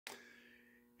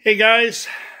Hey guys,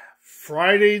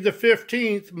 Friday the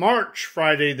 15th,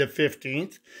 Friday the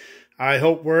 15th. I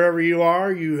hope wherever you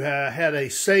are, you had a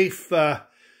safe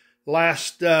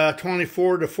last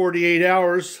 24 to 48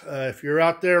 hours. If you're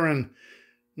out there in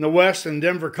the West in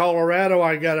Denver, Colorado,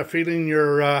 I got a feeling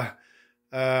you're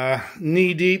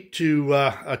knee-deep to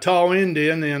a tall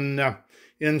Indian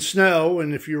in snow.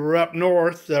 And if you were up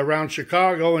north around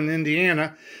Chicago and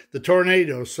Indiana, the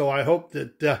tornadoes. So I hope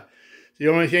that the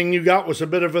only thing you got was a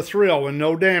bit of a thrill and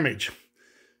no damage.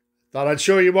 Thought I'd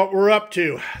show you what we're up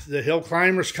to. The hill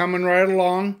climber's coming right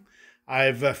along.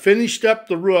 I've finished up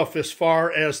the roof as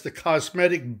far as the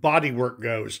cosmetic bodywork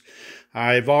goes.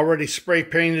 I've already spray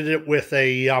painted it with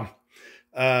two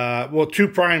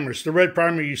primers. The red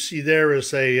primer you see there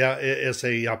is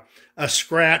a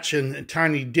scratch and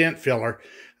tiny dent filler.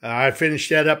 I finished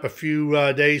that up a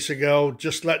few days ago,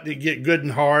 just letting it get good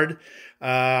and hard.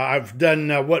 I've done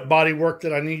what body work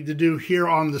that I need to do here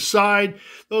on the side.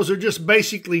 Those are just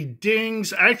basically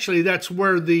dings. Actually, that's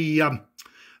where they're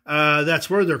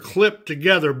clipped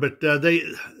together. But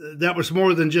that was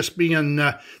more than just being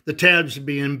the tabs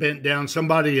being bent down.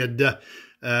 Somebody had put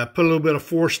a little bit of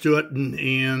force to it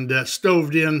and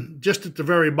stoved in just at the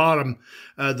very bottom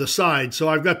the side. So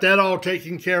I've got that all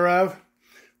taken care of.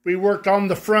 We worked on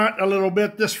the front a little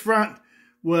bit. This front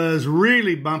was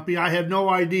really bumpy. I had no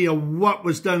idea what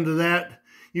was done to that.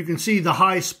 You can see the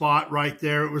high spot right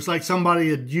there. It was like somebody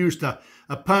had used a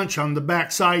punch on the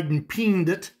back side and peened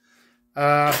it.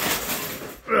 That's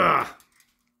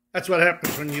what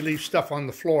happens when you leave stuff on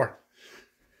the floor.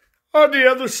 On the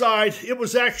other side, it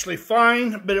was actually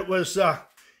fine, but it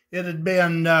had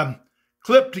been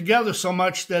clipped together so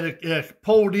much that it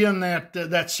pulled in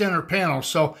that center panel.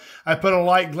 So I put a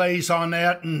light glaze on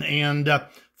that and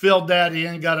filled that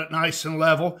in, got it nice and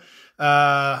level.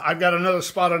 I've got another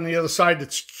spot on the other side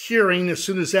that's curing. As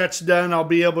soon as that's done, I'll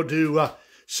be able to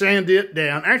sand it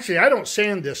down. Actually, I don't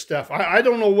sand this stuff. I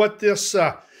don't know what this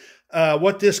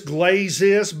glaze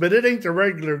is, but it ain't the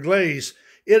regular glaze.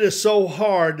 It is so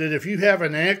hard that if you have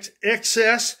an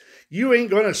excess, you ain't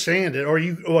going to sand it, or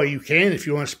you can if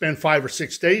you want to spend 5 or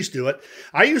 6 days to it.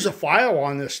 I use a file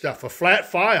on this stuff, a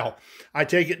flat file. I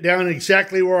take it down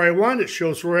exactly where I want. It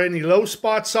shows where any low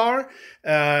spots are,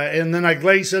 and then I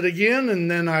glaze it again, and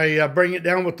then I bring it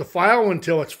down with the file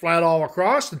until it's flat all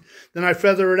across, and then I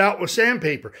feather it out with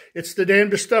sandpaper. It's the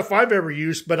damnedest stuff I've ever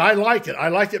used, but I like it. I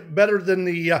like it better than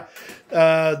the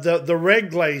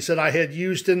red glaze that I had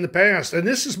used in the past, and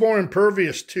this is more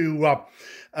impervious to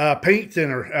paint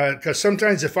thinner, because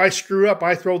sometimes if I screw up,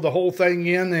 I throw the whole thing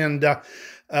in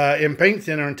paint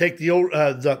thinner and take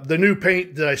the new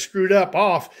paint that I screwed up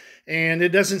off, and it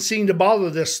doesn't seem to bother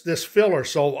this filler.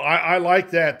 So I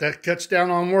like that. That cuts down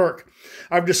on work.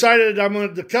 I've decided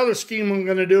the color scheme I'm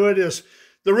going to do it is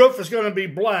the roof is going to be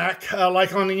black,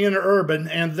 like on the Interurban,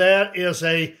 and that is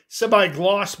a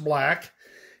semi-gloss black.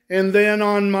 And then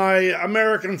on my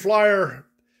American Flyer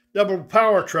double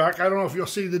power truck, I don't know if you'll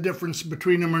see the difference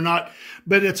between them or not,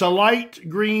 but it's a light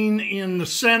green in the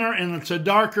center and it's a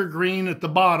darker green at the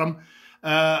bottom.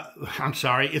 I'm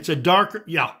sorry, it's a darker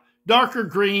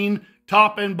green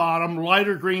top and bottom,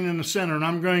 lighter green in the center, and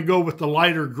I'm going to go with the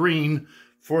lighter green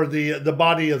for the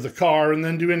body of the car, and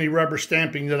then do any rubber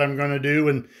stamping that I'm going to do,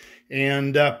 and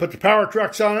put the power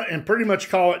trucks on it and pretty much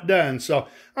call it done. So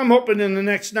I'm hoping in the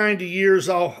next 90 years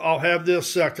I'll have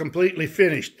this completely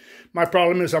finished. My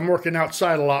problem is I'm working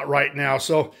outside a lot right now,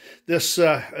 so this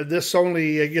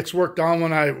only gets worked on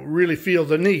when I really feel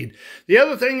the need. The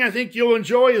other thing I think you'll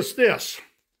enjoy is this.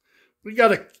 We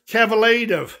got a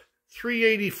Cavalcade of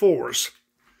 384s,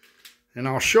 and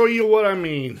I'll show you what I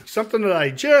mean. Something that I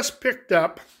just picked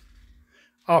up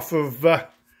off of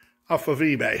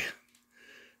eBay.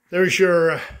 There's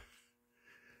your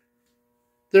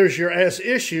as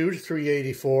issued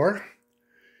 384.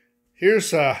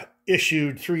 Here's a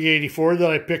issued 384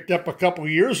 that I picked up a couple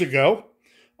years ago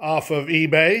off of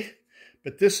eBay.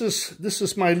 But this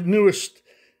is my newest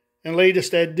and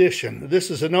latest addition.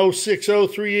 This is an 060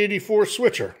 384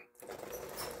 switcher.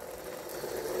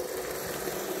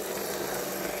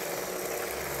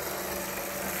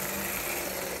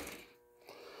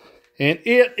 And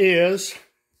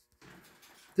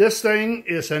this thing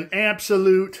is an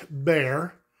absolute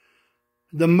bear.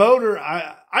 The motor,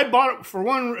 I bought it for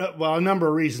a number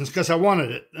of reasons, because I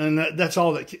wanted it, and that's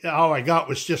all I got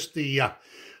was just the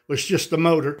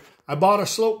motor. I bought a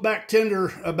slope back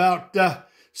tender about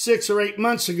 6 or 8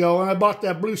 months ago, and I bought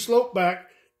that blue slope back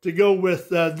to go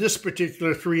with this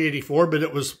particular 384, but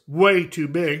it was way too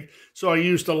big, so I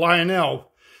used a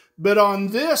Lionel. But on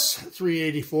this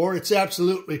 384, it's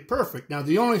absolutely perfect. Now,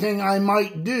 the only thing I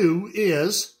might do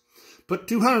is put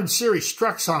 200 series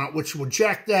struts on it, which will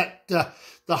jack that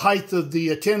the height of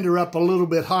the tender up a little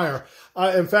bit higher.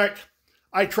 In fact,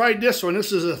 I tried this one.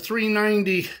 This is a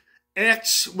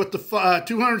 390X with the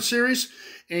 200 series,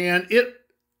 and it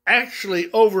actually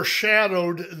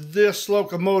overshadowed this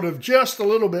locomotive just a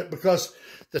little bit because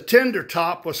the tender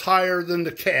top was higher than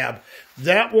the cab.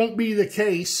 That won't be the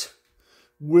case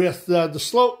with the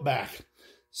slope back.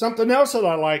 Something else that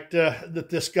I liked that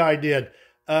this guy did,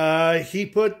 he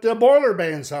put boiler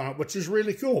bands on it, which is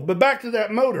really cool. But back to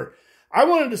that motor. I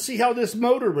wanted to see how this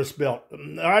motor was built.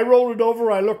 I rolled it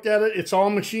over, I looked at it, it's all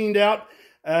machined out.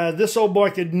 This old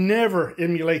boy could never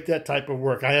emulate that type of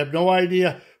work. I have no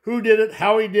idea who did it,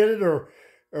 how he did it, or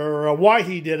why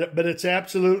he did it, but it's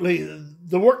absolutely,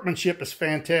 the workmanship is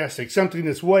fantastic, something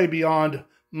that's way beyond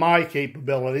my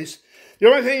capabilities. The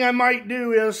only thing I might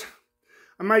do is,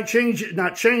 I might change it,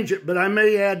 not change it, but I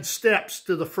may add steps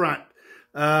to the front,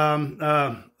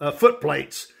 foot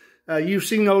plates. You've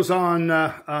seen those on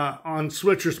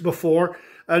switchers before.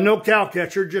 No cow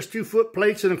catcher, just 2 foot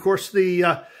plates, and of course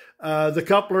the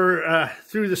coupler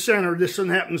through the center. This one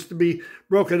happens to be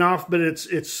broken off, but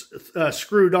it's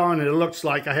screwed on. It looks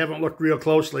like. I haven't looked real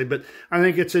closely, but I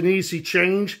think it's an easy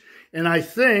change. And I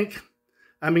think,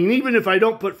 I mean, even if I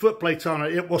don't put foot plates on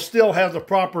it, it will still have the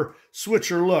proper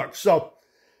switcher look. So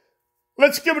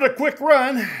let's give it a quick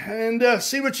run and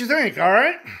see what you think. All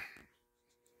right.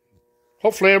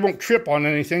 Hopefully I won't trip on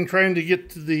anything trying to get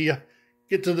to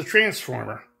the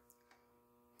transformer.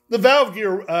 The valve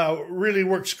gear really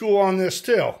works cool on this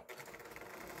too.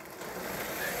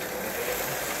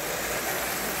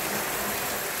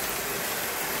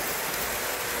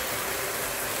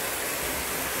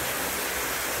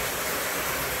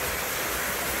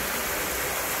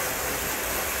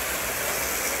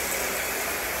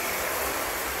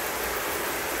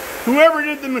 Whoever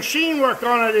did the machine work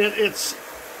on it, it's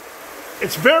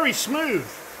very smooth,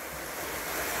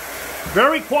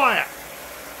 very quiet.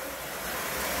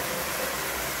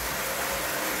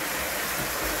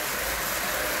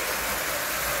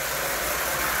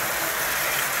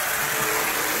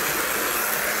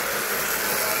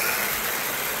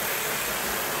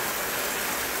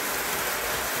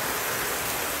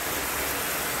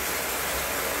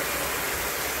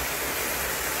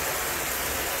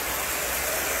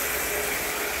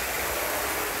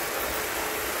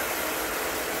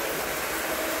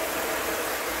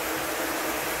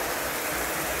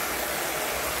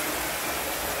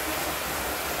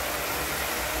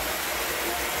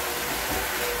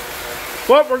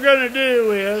 What we're going to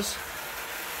do is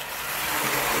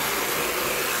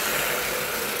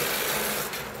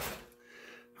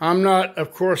I'm not,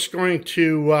 of course, going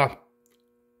to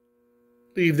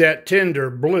leave that tender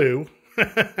blue.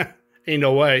 Ain't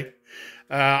no way.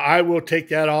 I will take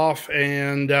that off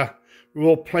and I'll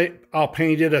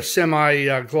paint it a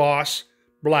semi-gloss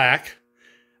black.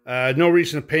 No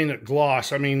reason to paint it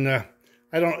gloss. I mean,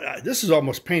 this is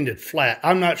almost painted flat.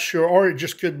 I'm not sure, or it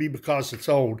just could be because it's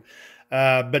old.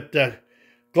 But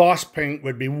gloss paint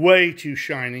would be way too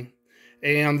shiny.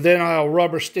 And then I'll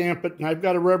rubber stamp it. And I've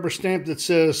got a rubber stamp that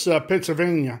says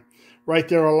Pennsylvania right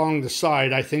there along the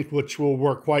side, I think, which will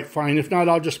work quite fine. If not,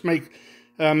 I'll just make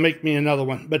me another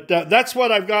one. But that's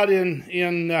what I've got in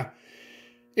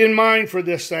mind for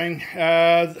this thing.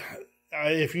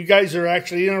 If you guys are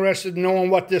actually interested in knowing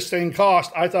what this thing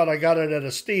cost, I thought I got it at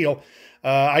a steal.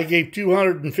 I gave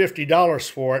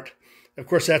 $250 for it. Of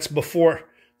course, that's before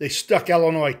they stuck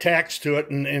Illinois tax to it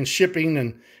and shipping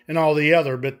and all the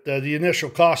other. But the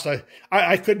initial cost,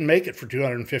 I couldn't make it for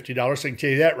 $250. I can tell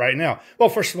you that right now. Well,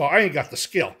 first of all, I ain't got the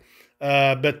skill.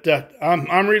 But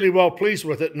I'm really well pleased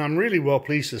with it, and I'm really well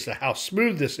pleased as to how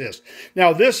smooth this is.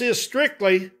 Now, this is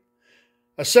strictly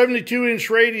a 72-inch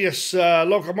radius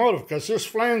locomotive because there's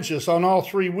flanges on all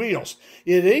 3 wheels.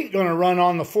 It ain't going to run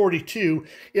on the 42.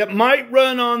 It might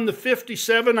run on the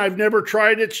 57. I've never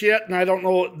tried it yet, and I don't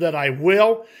know that I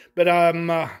will. But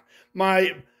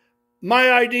my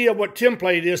idea of what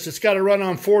template is, it's got to run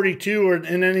on 42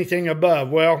 and anything above.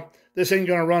 Well, this ain't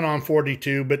going to run on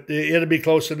 42, but it'll be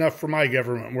close enough for my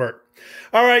government work.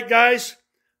 All right, guys.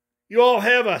 You all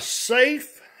have a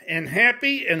safe and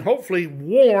happy and hopefully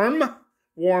warmer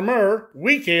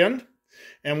weekend,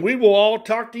 and we will all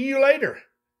talk to you later.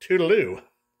 Toodaloo.